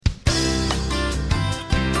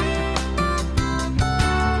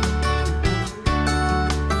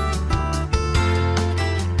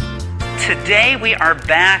Today we are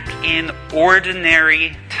back in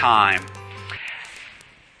ordinary time.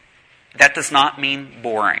 That does not mean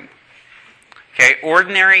boring. Okay,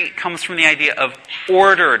 ordinary comes from the idea of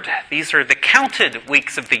ordered. These are the counted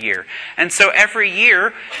weeks of the year. And so every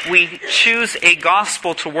year we choose a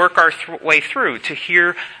gospel to work our way through, to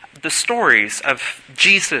hear the stories of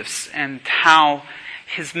Jesus and how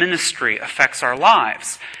his ministry affects our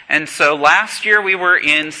lives. And so last year we were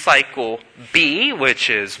in cycle B, which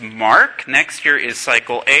is Mark. Next year is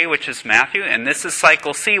cycle A, which is Matthew. And this is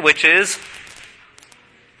cycle C, which is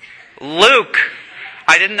Luke.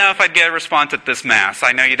 I didn't know if I'd get a response at this Mass.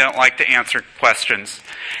 I know you don't like to answer questions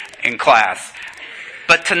in class.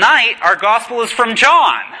 But tonight, our gospel is from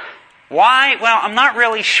John. Why? Well, I'm not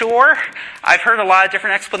really sure. I've heard a lot of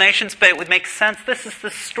different explanations, but it would make sense. This is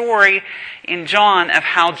the story in John of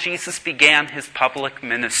how Jesus began his public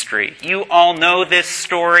ministry. You all know this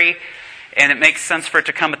story, and it makes sense for it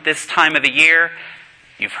to come at this time of the year.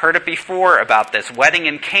 You've heard it before about this wedding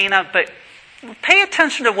in Cana, but pay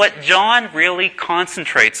attention to what John really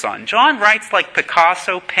concentrates on. John writes like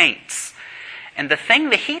Picasso paints. And the thing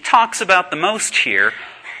that he talks about the most here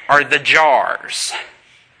are the jars.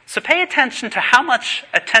 So pay attention to how much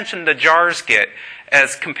attention the jars get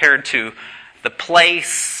as compared to the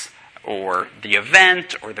place or the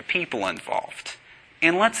event or the people involved.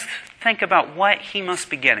 And let's think about what he must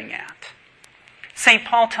be getting at. St.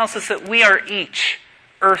 Paul tells us that we are each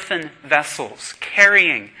earthen vessels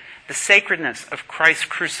carrying the sacredness of Christ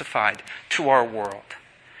crucified to our world.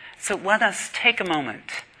 So let us take a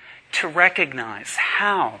moment to recognize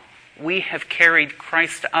how we have carried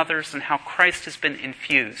Christ to others and how Christ has been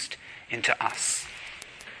infused into us.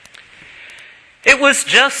 It was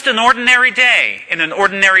just an ordinary day in an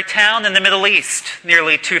ordinary town in the Middle East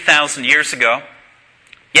nearly 2,000 years ago.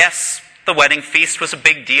 Yes, the wedding feast was a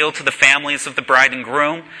big deal to the families of the bride and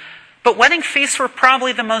groom, but wedding feasts were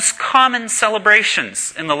probably the most common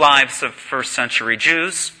celebrations in the lives of first century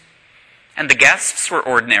Jews. And the guests were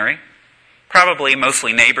ordinary, probably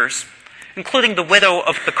mostly neighbors, including the widow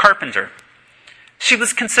of the carpenter. She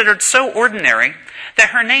was considered so ordinary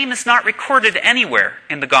that her name is not recorded anywhere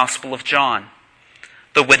in the Gospel of John.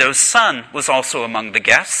 The widow's son was also among the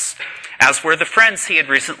guests, as were the friends he had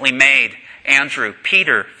recently made, Andrew,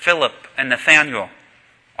 Peter, Philip, and Nathanael,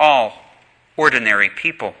 all ordinary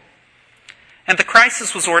people. And the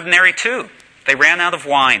crisis was ordinary too. They ran out of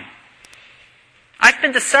wine. I've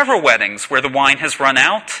been to several weddings where the wine has run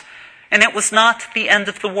out, and it was not the end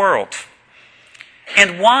of the world.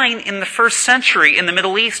 And wine in the first century in the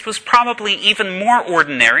Middle East was probably even more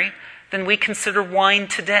ordinary than we consider wine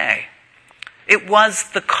today. It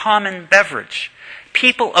was the common beverage.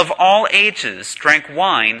 People of all ages drank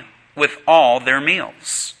wine with all their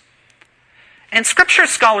meals. And Scripture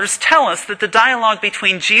scholars tell us that the dialogue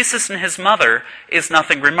between Jesus and his mother is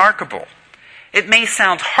nothing remarkable. It may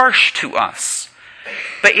sound harsh to us,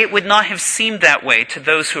 but it would not have seemed that way to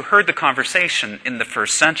those who heard the conversation in the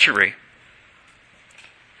first century.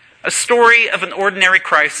 A story of an ordinary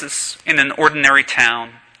crisis in an ordinary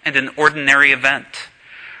town and an ordinary event,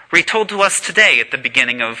 retold to us today at the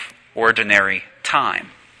beginning of ordinary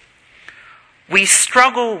time. We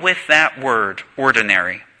struggle with that word,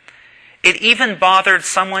 ordinary. It even bothered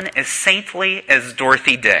someone as saintly as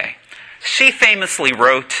Dorothy Day. She famously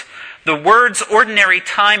wrote, "The words ordinary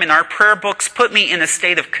time in our prayer books put me in a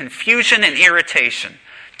state of confusion and irritation.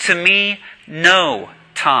 To me, no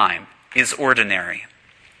time is ordinary."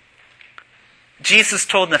 Jesus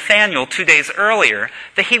told Nathanael 2 days earlier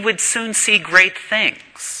that he would soon see great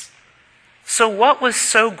things. So what was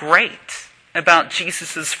so great about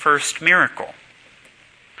Jesus' first miracle?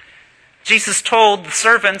 Jesus told the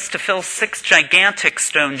servants to fill 6 gigantic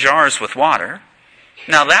stone jars with water.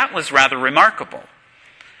 Now that was rather remarkable.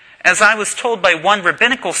 As I was told by one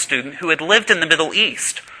rabbinical student who had lived in the Middle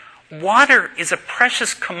East, water is a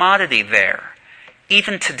precious commodity there,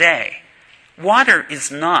 even today. Water is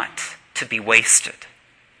not to be wasted.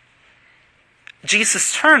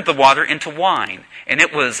 Jesus turned the water into wine, and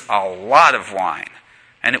it was a lot of wine,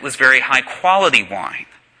 and it was very high quality wine.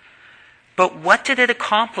 But what did it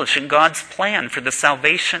accomplish in God's plan for the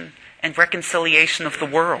salvation and reconciliation of the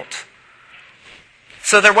world?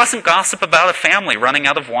 So there wasn't gossip about a family running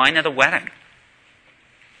out of wine at a wedding.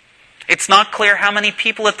 It's not clear how many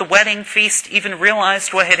people at the wedding feast even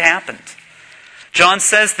realized what had happened. John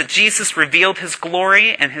says that Jesus revealed his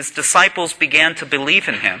glory and his disciples began to believe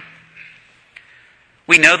in him.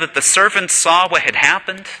 We know that the servants saw what had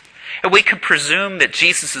happened, and we could presume that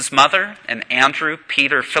Jesus' mother and Andrew,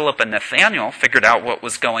 Peter, Philip, and Nathanael figured out what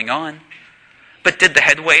was going on. But did the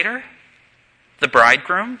head waiter, the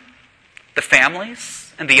bridegroom, the the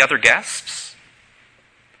families and the other guests?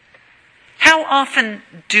 How often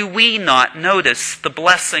do we not notice the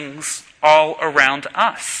blessings all around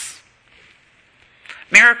us?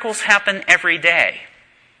 Miracles happen every day,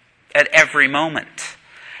 at every moment.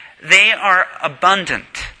 They are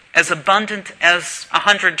abundant as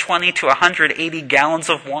 120 to 180 gallons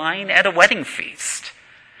of wine at a wedding feast.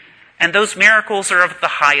 And those miracles are of the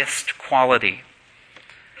highest quality.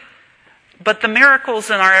 But the miracles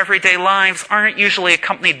in our everyday lives aren't usually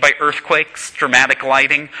accompanied by earthquakes, dramatic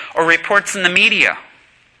lighting, or reports in the media,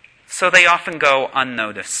 so they often go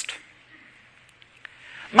unnoticed.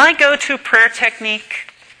 My go-to prayer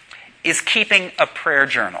technique is keeping a prayer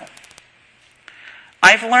journal.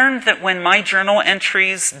 I've learned that when my journal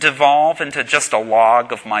entries devolve into just a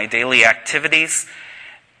log of my daily activities,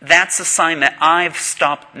 that's a sign that I've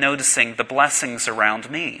stopped noticing the blessings around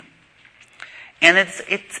me. And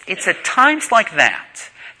it's at times like that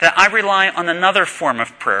I rely on another form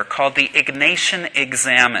of prayer called the Ignatian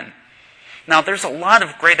Examen. Now, there's a lot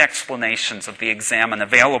of great explanations of the Examen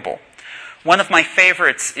available. One of my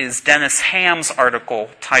favorites is Dennis Ham's article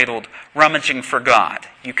titled Rummaging for God.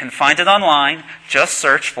 You can find it online. Just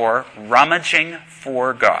search for Rummaging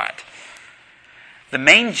for God. The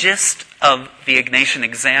main gist of the Ignatian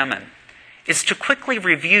Examen is to quickly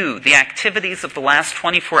review the activities of the last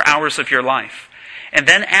 24 hours of your life and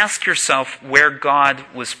then ask yourself where God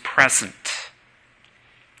was present.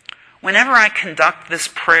 Whenever I conduct this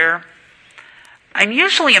prayer, I'm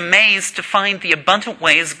usually amazed to find the abundant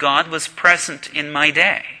ways God was present in my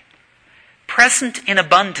day. Present in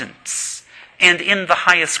abundance and in the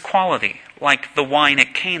highest quality, like the wine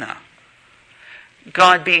at Cana.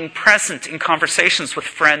 God being present in conversations with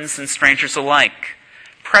friends and strangers alike.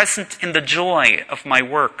 Present in the joy of my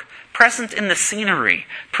work. Present in the scenery.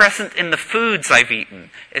 Present in the foods I've eaten,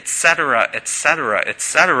 etc., etc.,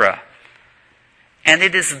 etc. And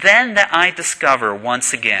it is then that I discover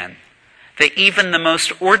once again that even the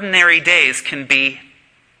most ordinary days can be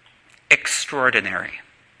extraordinary.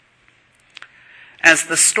 As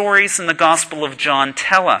the stories in the Gospel of John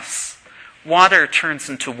tell us, water turns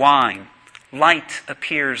into wine, light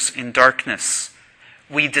appears in darkness,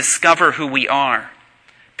 we discover who we are,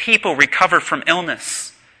 people recover from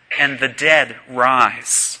illness, and the dead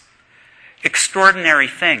rise. Extraordinary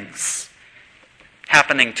things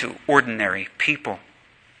happening to ordinary people.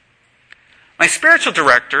 My spiritual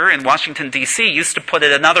director in Washington, D.C. used to put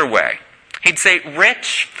it another way. He'd say,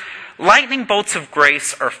 Rich, lightning bolts of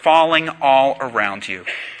grace are falling all around you.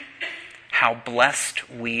 How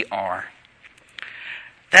blessed we are.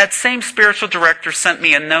 That same spiritual director sent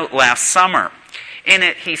me a note last summer. In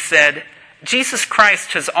it, he said, Jesus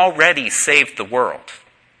Christ has already saved the world.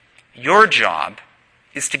 Your job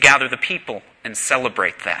is to gather the people and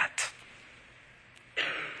celebrate that.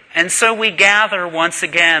 And so we gather once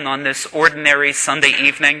again on this ordinary Sunday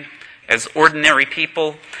evening as ordinary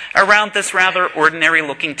people around this rather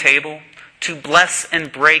ordinary-looking table to bless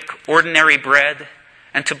and break ordinary bread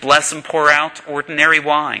and to bless and pour out ordinary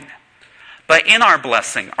wine. But in our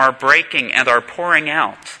blessing, our breaking, and our pouring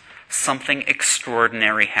out, something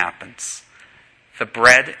extraordinary happens. The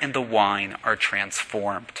bread and the wine are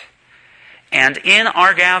transformed. And in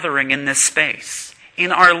our gathering in this space,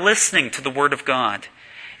 in our listening to the Word of God,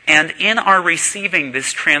 and in our receiving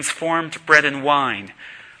this transformed bread and wine,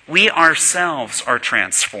 we ourselves are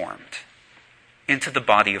transformed into the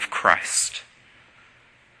body of Christ.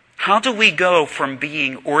 How do we go from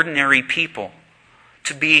being ordinary people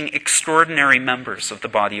to being extraordinary members of the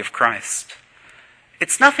body of Christ?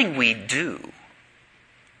 It's nothing we do.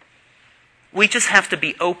 We just have to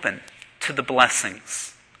be open to the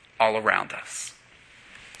blessings all around us.